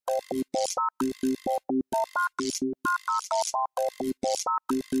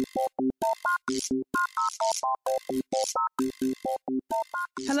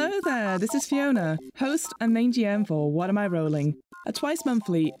Hello there, this is Fiona, host and main GM for What Am I Rolling, a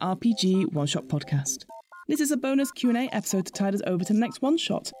twice-monthly RPG one-shot podcast. This is a bonus Q&A episode to tide us over to the next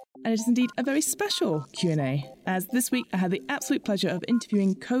one-shot, and it is indeed a very special Q&A, as this week I had the absolute pleasure of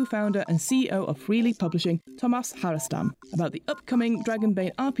interviewing co-founder and CEO of Free League Publishing, Tomas Harastam, about the upcoming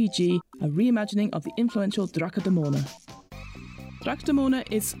Dragonbane RPG, a reimagining of the influential Drakar-Demoner. Drakar-Demoner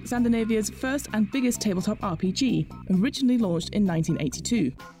is Scandinavia's first and biggest tabletop RPG, originally launched in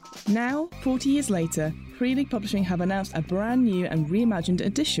 1982. Now, 40 years later, Free League Publishing have announced a brand new and reimagined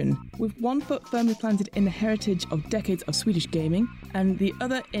edition, with one foot firmly planted in the heritage of decades of Swedish gaming, and the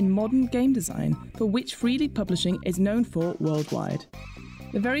other in modern game design, for which Free League Publishing is known for worldwide.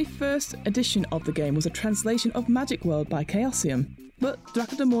 The very first edition of the game was a translation of Magic World by Chaosium, but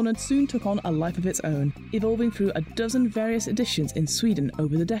Drakar-Demoner soon took on a life of its own, evolving through a dozen various editions in Sweden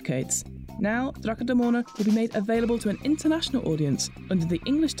over the decades. Now, Drakar-Demoner will be made available to an international audience under the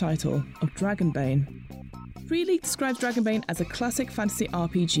English title of Dragonbane. Free League describes Dragonbane as a classic fantasy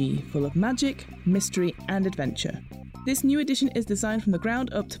RPG full of magic, mystery, and adventure. This new edition is designed from the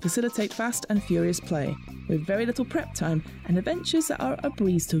ground up to facilitate fast and furious play, with very little prep time and adventures that are a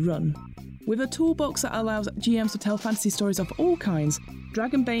breeze to run. With a toolbox that allows GMs to tell fantasy stories of all kinds,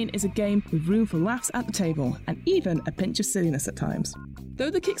 Dragonbane is a game with room for laughs at the table, and even a pinch of silliness at times. Though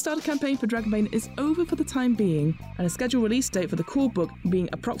the Kickstarter campaign for Dragonbane is over for the time being, and a scheduled release date for the core book being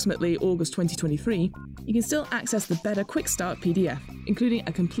approximately August 2023, you can still access the better Quick Start PDF, including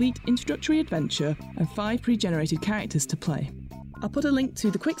a complete introductory adventure and 5 pre-generated characters to play. I'll put a link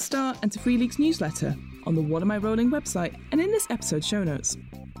to the Quick Start and to Free League's newsletter on the What Am I Rolling website and in this episode's show notes.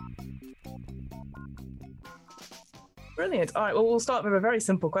 Brilliant. All right, well, we'll start with a very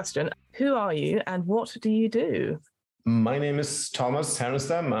simple question. Who are you and what do you do? My name is Tomas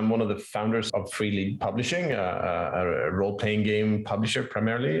Harastam. I'm one of the founders of Free League Publishing, a role-playing game publisher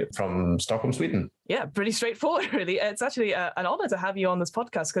primarily from Stockholm, Sweden. Yeah, pretty straightforward, really. It's actually an honor to have you on this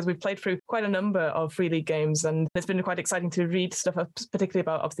podcast because we've played through quite a number of Free League games, and it's been quite exciting to read stuff, particularly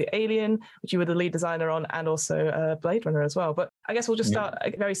about obviously Alien, which you were the lead designer on, and also Blade Runner as well. But I guess we'll just start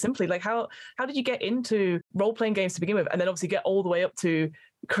very simply. Like, how did you get into role-playing games to begin with, and then obviously get all the way up to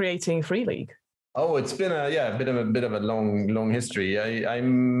creating Free League? Oh, it's been a bit of a long history. I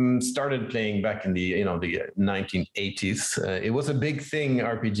started playing back in the 1980s. It was a big thing,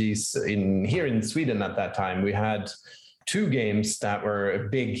 RPGs here in Sweden at that time. We had 2 games that were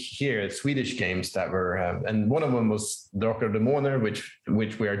big here, Swedish games that were, and one of them was Drakar-Demoner,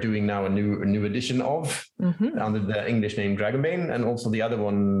 which we are doing now a new edition of under the English name Dragonbane, and also the other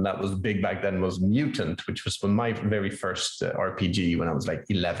one that was big back then was Mutant, which was my very first RPG when I was like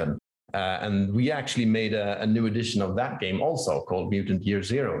 11. And we actually made a new edition of that game also called Mutant Year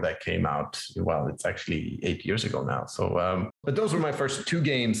Zero that came out. Well, it's actually 8 years ago now. So, but those were my first 2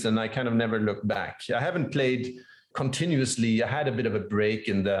 games and I kind of never looked back. I haven't played continuously. I had a bit of a break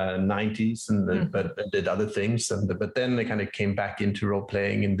in the 90s but did other things. But then I kind of came back into role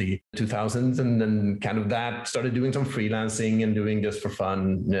playing in the 2000s and then kind of that started doing some freelancing and doing this for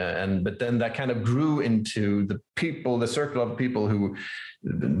fun. But then that kind of grew into the circle of people who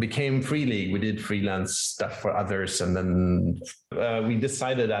became Free League. We did freelance stuff for others. And then we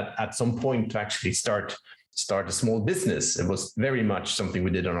decided at some point to actually start a small business. It was very much something we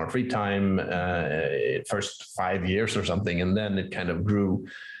did on our free time, first 5 years or something. And then it kind of grew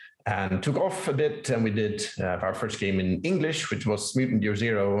and took off a bit. And we did our first game in English, which was Mutant Year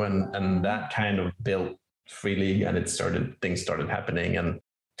Zero. And that kind of built Free League and things started happening. And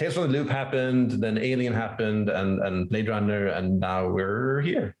Tales from the Loop happened, then Alien happened and Blade Runner. And now we're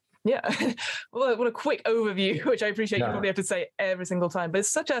here. Yeah, well, what a quick overview, which I appreciate you probably have to say every single time, but it's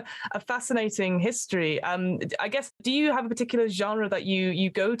such a fascinating history. I guess, do you have a particular genre that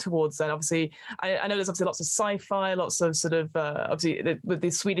you go towards then? Obviously, I know there's obviously lots of sci-fi, lots of sort of, obviously with the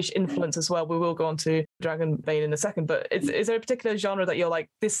Swedish influence as well. We will go on to Dragonbane in a second, but is there a particular genre that you're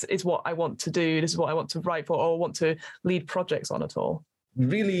like, this is what I want to do, this is what I want to write for, or want to lead projects on at all?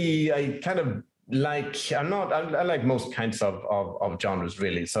 Really, I kind of I like most kinds of genres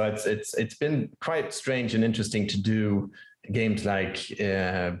really. So it's been quite strange and interesting to do games like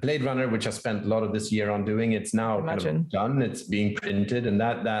Blade Runner, which I spent a lot of this year on doing. It's now kind of done. It's being printed, and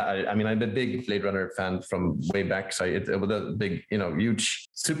I mean, I'm a big Blade Runner fan from way back. So it was a big, huge,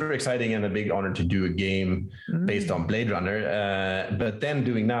 super exciting, and a big honor to do a game based on Blade Runner. But then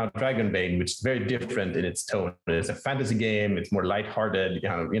doing now Dragonbane, which is very different in its tone. It's a fantasy game. It's more lighthearted,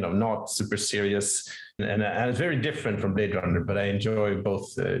 not super serious. And it's very different from Blade Runner, but I enjoy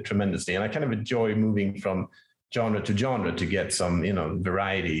both tremendously. And I kind of enjoy moving from genre to genre to get some,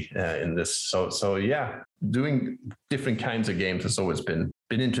 variety in this. So yeah, doing different kinds of games has always been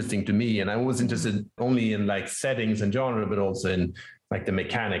interesting to me. And I was interested only in like settings and genre, but also in like the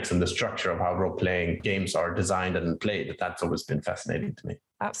mechanics and the structure of how role-playing games are designed and played. That's always been fascinating to me.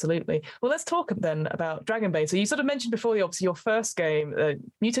 Absolutely. Well, let's talk then about Dragonbane. So you sort of mentioned before, obviously, your first game,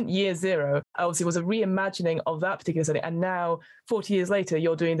 Mutant Year Zero, obviously was a reimagining of that particular setting. And now, 40 years later,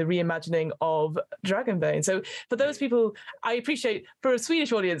 you're doing the reimagining of Dragonbane. So for those people, I appreciate, for a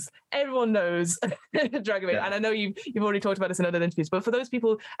Swedish audience, everyone knows Dragonbane. Yeah. And I know you've already talked about this in other interviews, but for those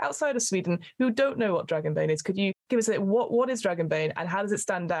people outside of Sweden who don't know what Dragonbane is, could you give us what is Dragonbane and how does it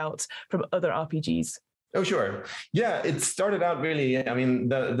stand out from other RPGs? Oh, sure. Yeah, it started out really, I mean,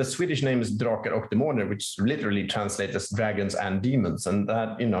 the Swedish name is Drakar och Demoner, which literally translates as dragons and demons. And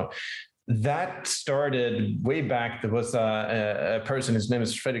that, that started way back. There was a person, his name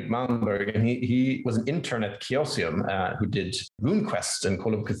is Fredrik Malmberg, and he was an intern at Chaosium who did RuneQuest and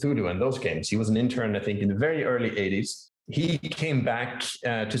Call of Cthulhu and those games. He was an intern, I think, in the very early 80s. He came back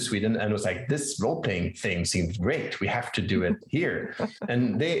to Sweden and was like, this role-playing thing seems great. We have to do it here.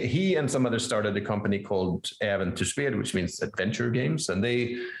 And he and some others started a company called Äventyrsspel, which means adventure games. And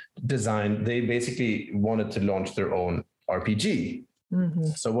they basically wanted to launch their own RPG. Mm-hmm.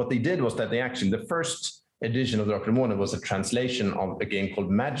 So what they did was that the first edition of Drakar och Demoner was a translation of a game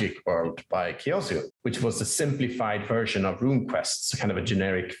called Magic World by Chaosium, which was a simplified version of RuneQuest, kind of a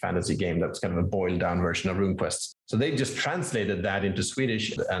generic fantasy game that was kind of a boiled down version of RuneQuest. So they just translated that into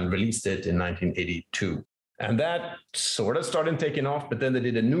Swedish and released it in 1982. And that sort of started taking off, but then they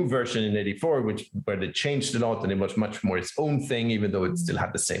did a new version in 84, where they changed a lot and it was much more its own thing, even though it still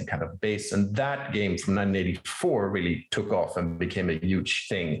had the same kind of base. And that game from 1984 really took off and became a huge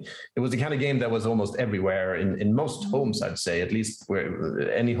thing. It was the kind of game that was almost everywhere in most homes, I'd say, at least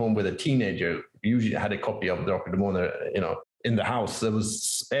where any home with a teenager usually had a copy of Drakar och Demoner, in the house. It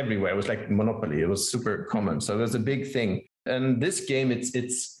was everywhere. It was like Monopoly. It was super common. So it was a big thing. And this game,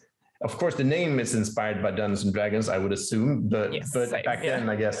 it's of course, the name is inspired by Dungeons and Dragons, I would assume, but back then,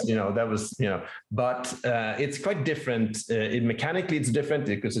 I guess, that was, but it's quite different. Mechanically, it's different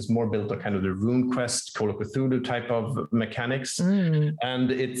because it's more built on kind of the RuneQuest, Call of Cthulhu type of mechanics.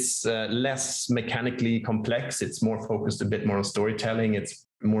 And it's less mechanically complex. It's more focused a bit more on storytelling. It's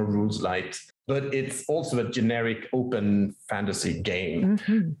more rules light, but it's also a generic open fantasy game.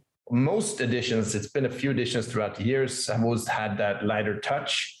 Mm-hmm. Most editions, it's been a few editions throughout the years, have always had that lighter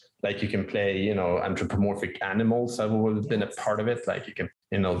touch. Like you can play, anthropomorphic animals have always been a part of it. Like you can,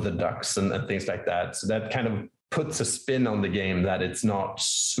 the ducks and things like that. So that kind of puts a spin on the game that it's not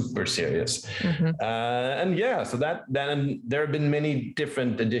super serious. Mm-hmm. So then there have been many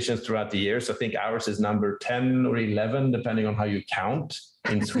different editions throughout the years. I think ours is number 10 or 11, depending on how you count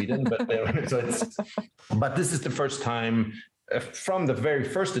in Sweden. But this is the first time from the very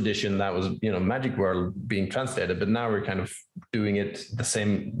first edition that was, Magic World being translated, but now we're kind of doing it the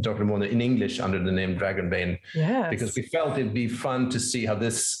same Drakar och Demoner in English under the name Dragonbane, because we felt it'd be fun to see how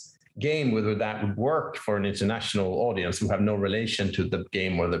this game, whether that would work for an international audience who have no relation to the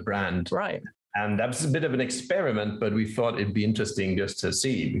game or the brand. Right. And that's a bit of an experiment, but we thought it'd be interesting just to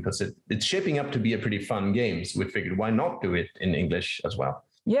see, because it's shaping up to be a pretty fun game. So we figured, why not do it in English as well?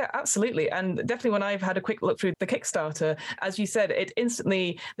 Yeah, absolutely. And definitely when I've had a quick look through the Kickstarter, as you said, it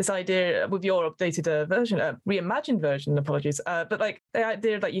instantly, this idea with your updated version, reimagined version, apologies, but like the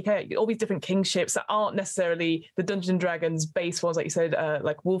idea that you can all these different kingships that aren't necessarily the Dungeons and Dragons base ones, like you said,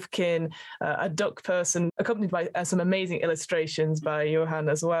 like Wolfkin, a duck person, accompanied by some amazing illustrations by Johan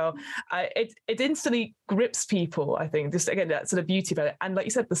as well. It instantly grips people, I think, just again, that sort of beauty about it. And like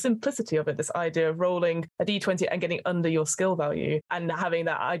you said, the simplicity of it, this idea of rolling a D20 and getting under your skill value and having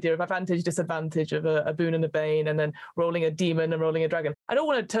that idea of advantage, disadvantage of a boon and a bane, and then rolling a demon and rolling a dragon. I don't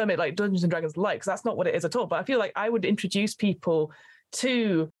want to term it like Dungeons and Dragons like, because that's not what it is at all. But I feel like I would introduce people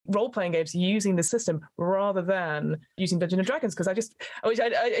to role-playing games using the system rather than using Dungeons and Dragons, because I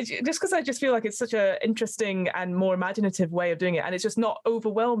just feel like it's such an interesting and more imaginative way of doing it, and it's just not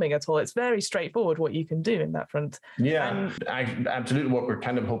overwhelming at all. It's very straightforward what you can do in that front. Yeah, absolutely what we're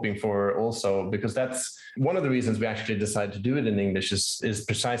kind of hoping for also, because that's one of the reasons we actually decided to do it in English is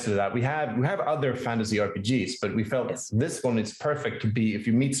precisely that. We have other fantasy RPGs, but we felt this one is perfect to be if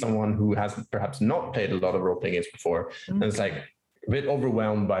you meet someone who has perhaps not played a lot of role-playing games before, and it's like a bit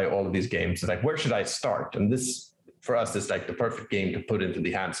overwhelmed by all of these games. It's like, where should I start? And this, for us, is like the perfect game to put into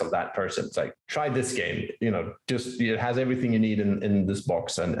the hands of that person. It's like, try this game, just it has everything you need in this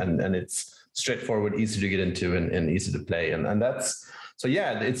box, and it's straightforward, easy to get into and easy to play. And that's, so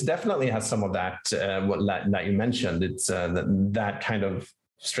yeah, it's definitely has some of that, that you mentioned. It's that kind of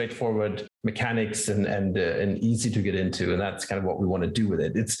straightforward mechanics and easy to get into, and that's kind of what we want to do with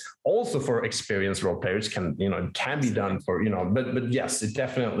it. It's also for experienced role players, can be done for but yes, it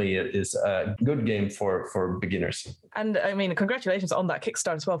definitely is a good game for beginners. And I mean, congratulations on that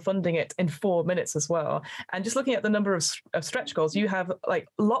Kickstarter as well, funding it in 4 minutes as well. And just looking at the number of stretch goals, you have like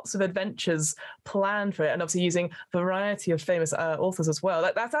lots of adventures planned for it, and obviously using a variety of famous authors as well.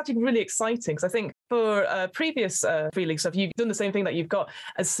 That's actually really exciting, because I think for previous Free League stuff, you've done the same thing, that you've got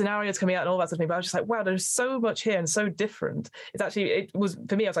as scenarios coming out and all that sort of thing. But I was just like, wow, there's so much here and so different. It was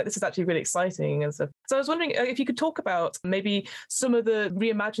for me, I was like, this is actually really exciting and stuff. So I was wondering if you could talk about maybe some of the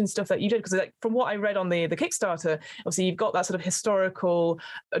reimagined stuff that you did, because like, from what I read on the Kickstarter, obviously you've got that sort of historical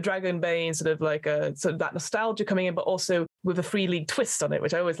Dragonbane sort of like sort of that nostalgia coming in, but also with a Free League twist on it,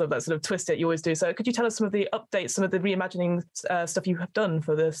 which I always love that sort of twist that you always do. So could you tell us some of the updates, some of the reimagining stuff you have done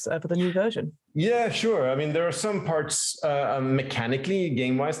for this for the new version? Yeah, sure. I mean, there are some parts mechanically,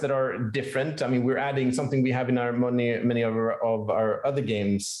 game-wise, that are different. I mean, we're adding something we have in our many of our other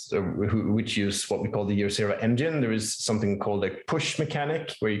games, which use what we call the Year Zero engine. There is something called a push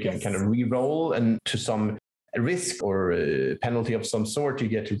mechanic, where you can kind of re-roll, and to some risk or penalty of some sort, you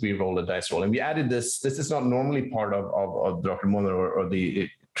get to re-roll a dice roll. And we added this. This is not normally part of Drakar och Demoner or the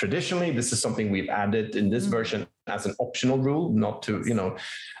traditionally. This is something we've added in this version as an optional rule, not to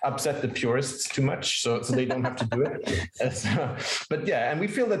upset the purists too much, so they don't have to do it. But yeah, and we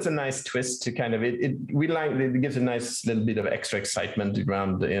feel that's a nice twist to kind of it gives a nice little bit of extra excitement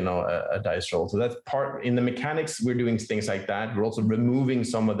around a dice roll. So that's part in the mechanics. We're doing things like that. We're also removing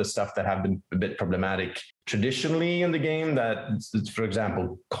some of the stuff that have been a bit problematic traditionally in the game, that, for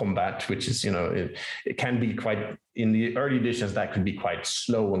example, combat, which is it can be quite, in the early editions, that could be quite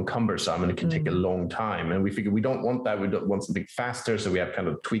slow and cumbersome, and it can take a long time, and we figure we don't want that. We don't want something faster, so we have kind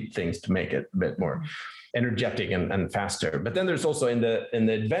of tweaked things to make it a bit more energetic and faster. But then there's also in the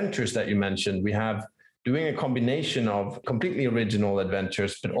adventures that you mentioned, we have doing a combination of completely original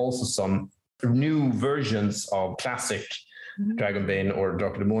adventures, but also some new versions of classic Dragonbane or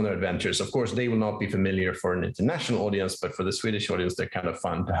Drakar och Demoner adventures. Of course, they will not be familiar for an international audience, but for the Swedish audience, they're kind of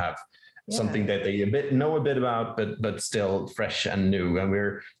fun to have something that they know a bit about, but still fresh and new. And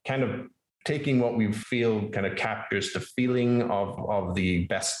we're kind of taking what we feel kind of captures the feeling of the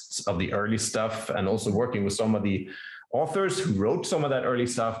best of the early stuff, and also working with some of the authors who wrote some of that early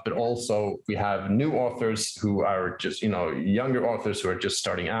stuff, but also we have new authors who are just, younger authors who are just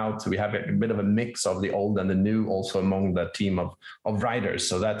starting out. So we have a bit of a mix of the old and the new also among the team of writers.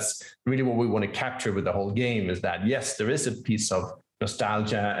 So that's really what we want to capture with the whole game, is that, yes, there is a piece of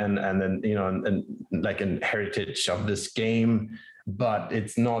nostalgia and then, and like a heritage of this game, but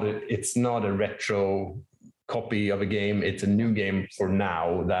it's not a retro copy of a game. It's a new game for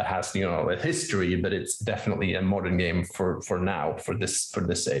now that has a history, but it's definitely a modern game for now, for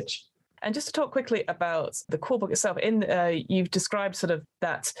this age. And just to talk quickly about the core book itself, you've described sort of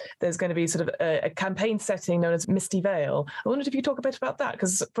that there's going to be sort of a campaign setting known as Misty Vale. I wondered if you could talk a bit about that,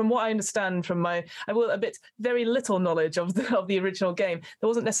 because from what I understand from very little knowledge of the original game, there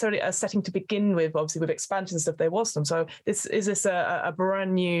wasn't necessarily a setting to begin with. Obviously, with expansions and stuff, there was some. So is this a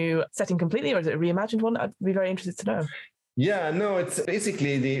brand new setting completely, or is it a reimagined one? I'd be very interested to know. Yeah, no, it's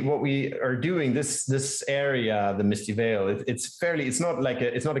basically what we are doing. This area, the Misty Vale, it's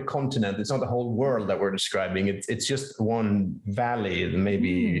not a continent. It's not the whole world that we're describing. It's just one valley,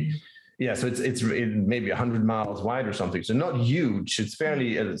 maybe. Yeah, so it's maybe 100 miles wide or something. So not huge. It's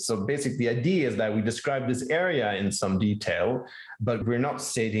fairly. So basically, the idea is that we describe this area in some detail, but we're not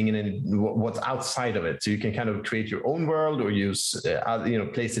stating what's outside of it. So you can kind of create your own world, or use,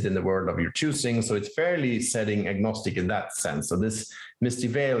 place it in the world of your choosing. So it's fairly setting agnostic in that sense. So this Misty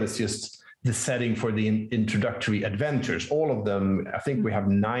Vale is just the setting for the introductory adventures. All of them, I think we have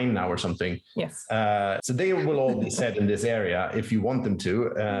 9 now or something. Yes. So they will all be set in this area if you want them to,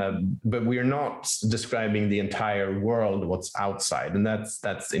 but we are not describing the entire world, what's outside, and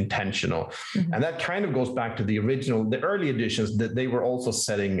that's intentional. Mm-hmm. And that kind of goes back to the early editions, that they were also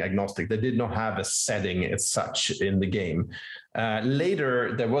setting agnostic. They did not have a setting as such in the game.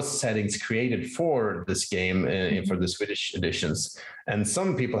 Later, there was settings created for this game for the Swedish editions, and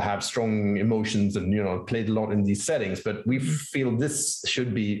some people have strong emotions and played a lot in these settings. But we feel this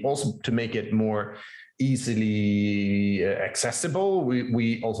should be also to make it more easily accessible.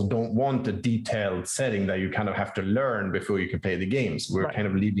 We also don't want a detailed setting that you kind of have to learn before you can play the games. We're kind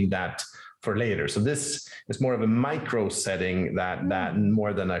of leaving that for later. So this is more of a micro setting that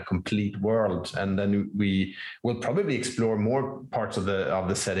more than a complete world. And then we will probably explore more parts of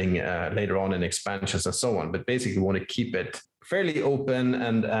the setting later on in expansions and so on. But basically we want to keep it fairly open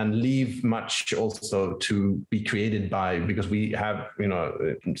and leave much also to be created by, because we have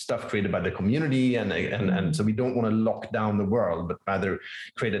stuff created by the community and so we don't want to lock down the world, but rather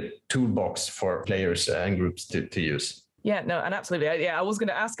create a toolbox for players and groups to use. Yeah, no, and absolutely. I was going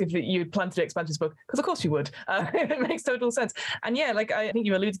to ask if you plan to do expansions book, because of course you would. It makes total sense. And yeah, like I think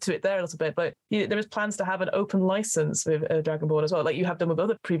you alluded to it there a little bit, but there is plans to have an open license with Dragonborn as well, like you have done with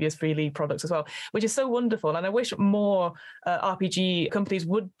other previous Free League products as well, which is so wonderful. And I wish more RPG companies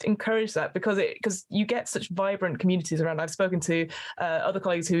would encourage that, because you get such vibrant communities around. I've spoken to other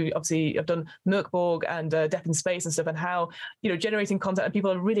colleagues who obviously have done Merkborg and Death in Space and stuff, and how generating content and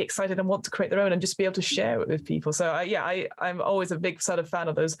people are really excited and want to create their own and just be able to share it with people. So I'm always a big sort of fan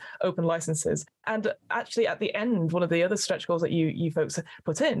of those open licenses. And actually at the end, one of the other stretch goals that you folks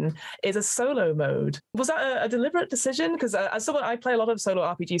put in is a solo mode. Was that a deliberate decision? Because as someone, I play a lot of solo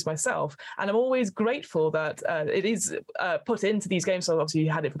RPGs myself, and I'm always grateful that it is put into these games. So obviously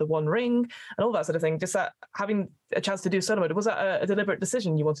you had it for the One Ring and all that sort of thing. Just that having a chance to do solo mode, was that a deliberate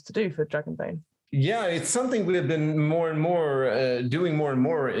decision you wanted to do for Dragonbane? Yeah, it's something we've been more and more doing more and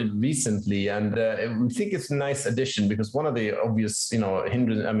more recently, and we think it's a nice addition, because one of the obvious,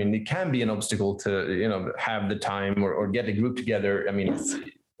 hindrance. I mean, it can be an obstacle to have the time or get a group together. I mean, yes.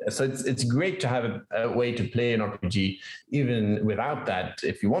 So it's great to have a way to play an RPG even without that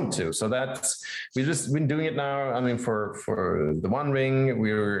if you want to. So we've just been doing it now. I mean, for the One Ring,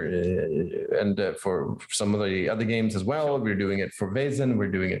 and for some of the other games as well. We're doing it for Vaesen,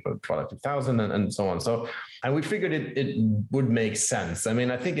 we're doing it for Twilight 2000 and so on. So, and we figured it would make sense. I mean,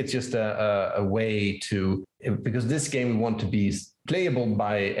 I think it's just a way to, because this game we want to be playable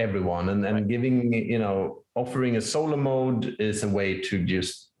by everyone, and giving, offering a solo mode is a way to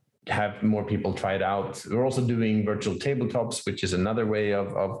just have more people try it out. We're also doing virtual tabletops, which is another way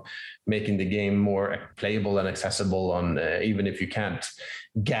of making the game more playable and accessible on even if you can't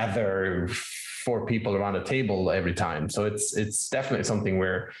gather 4 people around a table every time. So it's definitely something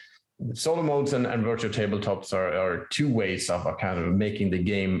where solo modes and virtual tabletops are 2 ways of kind of making the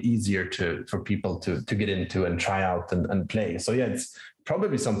game easier for people to get into and try out and play. So yeah, it's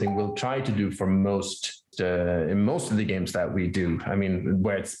probably something we'll try to do for in most of the games that we do. I mean,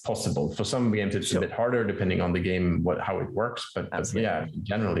 where it's possible. For some games, it's a bit harder depending on the game, how it works. But yeah,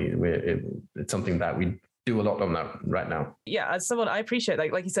 generally, it's something that we do a lot on that right now. Yeah, as someone, I appreciate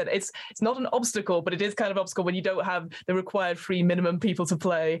like you said, it's not an obstacle, but it is kind of an obstacle when you don't have the required 3 minimum people to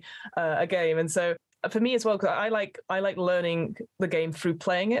play a game. And so for me as well, because I like learning the game through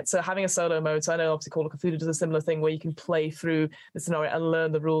playing it. So having a solo mode, so I know obviously Call of Cthulhu does a similar thing where you can play through the scenario and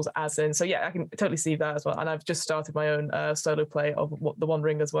learn the rules as in. So yeah, I can totally see that as well. And I've just started my own solo play of the One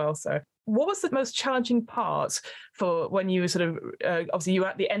Ring as well. So what was the most challenging part for when you sort of, obviously you're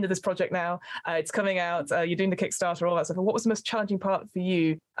at the end of this project now, it's coming out, you're doing the Kickstarter, all that stuff. What was the most challenging part for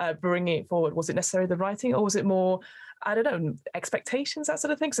you bringing it forward? Was it necessarily the writing, or was it more, I don't know, expectations, that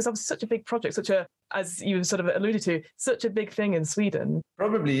sort of thing? Because it's obviously such a big project, as you sort of alluded to, such a big thing in Sweden.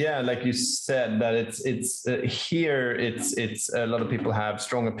 Probably, yeah. Like you said, that it's here. It's a lot of people have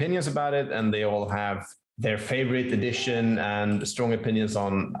strong opinions about it, and they all have their favorite edition and strong opinions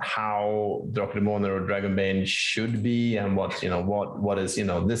on how Drakar or Dragonbane should be, and what is,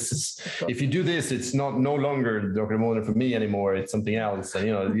 this is, if you do this, it's no longer Drakar for me anymore, it's something else.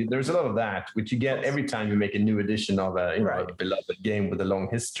 And there's a lot of that which you get every time you make a new edition of a beloved game with a long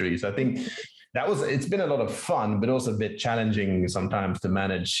history. So I think it's been a lot of fun, but also a bit challenging sometimes to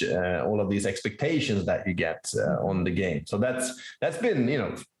manage all of these expectations that you get on the game. So that's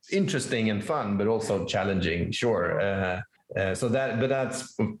been, interesting and fun, but also challenging, sure. So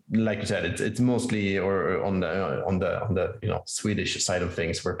that's like you said, it's mostly or on the Swedish side of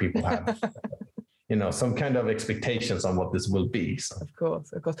things, where people have some kind of expectations on what this will be. So. Of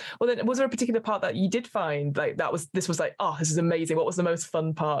course. Well, then, was there a particular part that you did find like this was like, oh, this is amazing? What was the most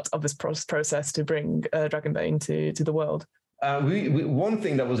fun part of this process to bring Dragonbane to the world? One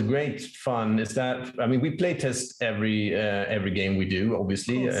thing that was great fun is that, we play test every game we do,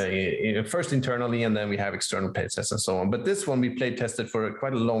 obviously, first internally, and then we have external play tests and so on. But this one we play tested for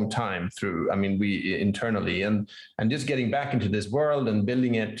quite a long time through, we internally, and just getting back into this world and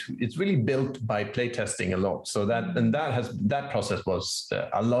building it. It's really built by play testing a lot. So that process was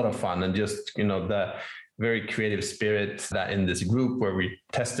a lot of fun, and just, the very creative spirit that in this group where we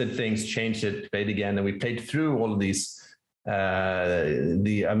tested things, changed it, played again, and we played through all of these.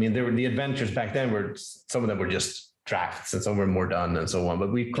 The adventures back then were, some of them were just drafts and some were more done and so on,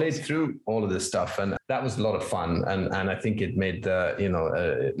 but we played through all of this stuff, and that was a lot of fun, and I think it made led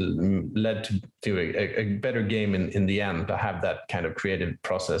to a better game in the end, to have that kind of creative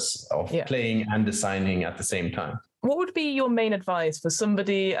process of playing and designing at the same time. What would be your main advice for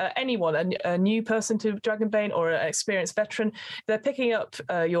somebody, anyone, a new person to Dragonbane or an experienced veteran? They're picking up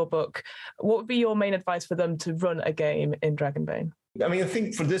your book. What would be your main advice for them to run a game in Dragonbane? I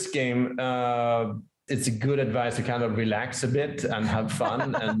think for this game, it's a good advice to kind of relax a bit and have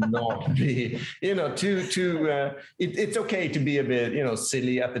fun and not be, it's okay to be a bit,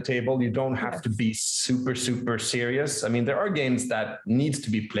 silly at the table. You don't have to be super, super serious. There are games that needs to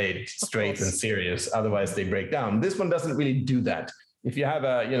be played straight and serious. Otherwise they break down. This one doesn't really do that. If you have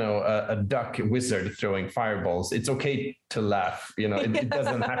a duck wizard throwing fireballs, it's okay to laugh. It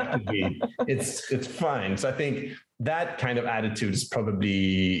doesn't have to be. It's fine. So I think that kind of attitude is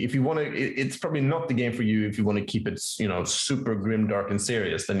probably, if you want to, it's probably not the game for you. If you want to keep it, super grim, dark, and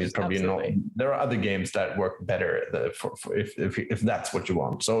serious, then it's probably not. There are other games that work better if that's what you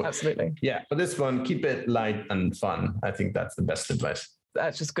want. So absolutely, yeah. But this one, keep it light and fun. I think that's the best advice.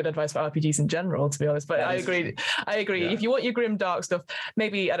 That's just good advice for RPGs in general, to be honest. But I agree. Yeah. If you want your grim, dark stuff,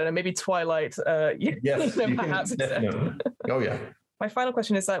 maybe Twilight. Yes, perhaps. Definitely. Oh yeah. My final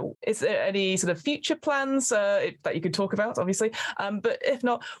question is that, is there any sort of future plans that you could talk about, obviously? But if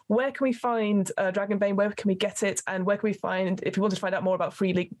not, where can we find Dragonbane? Where can we get it? And where can we find, if we want to find out more about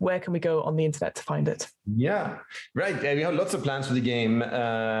Free League, where can we go on the internet to find it? Yeah, right. We have lots of plans for the game.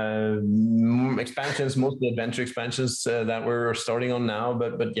 Expansions, mostly adventure expansions that we're starting on now.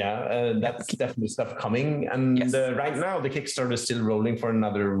 But that's definitely stuff coming. And right now, the Kickstarter is still rolling for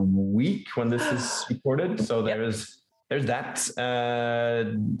another week when this is recorded. So there's that.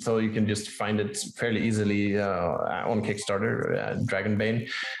 So you can just find it fairly easily on Kickstarter, Dragonbane.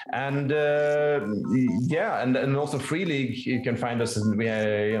 And and also Free League, you can find us, we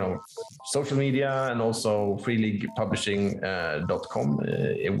have, social media, and also freeleaguepublishing.com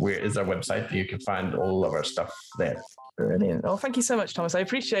is our website. You can find all of our stuff there. Brilliant. Well, thank you so much, Thomas. I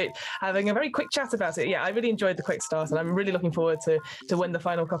appreciate having a very quick chat about it. Yeah, I really enjoyed the quick start, and I'm really looking forward to when the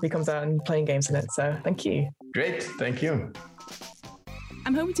final copy comes out and playing games in it. So thank you. Great. Thank you.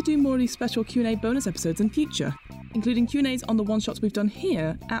 I'm hoping to do more of these special Q&A bonus episodes in future, including Q&As on the one-shots we've done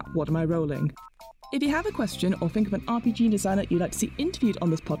here at What Am I Rolling? If you have a question or think of an RPG designer you'd like to see interviewed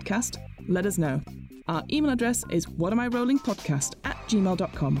on this podcast, let us know. Our email address is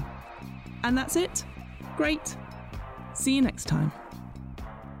whatamirollingpodcast@gmail.com. And that's it. Great. See you next time.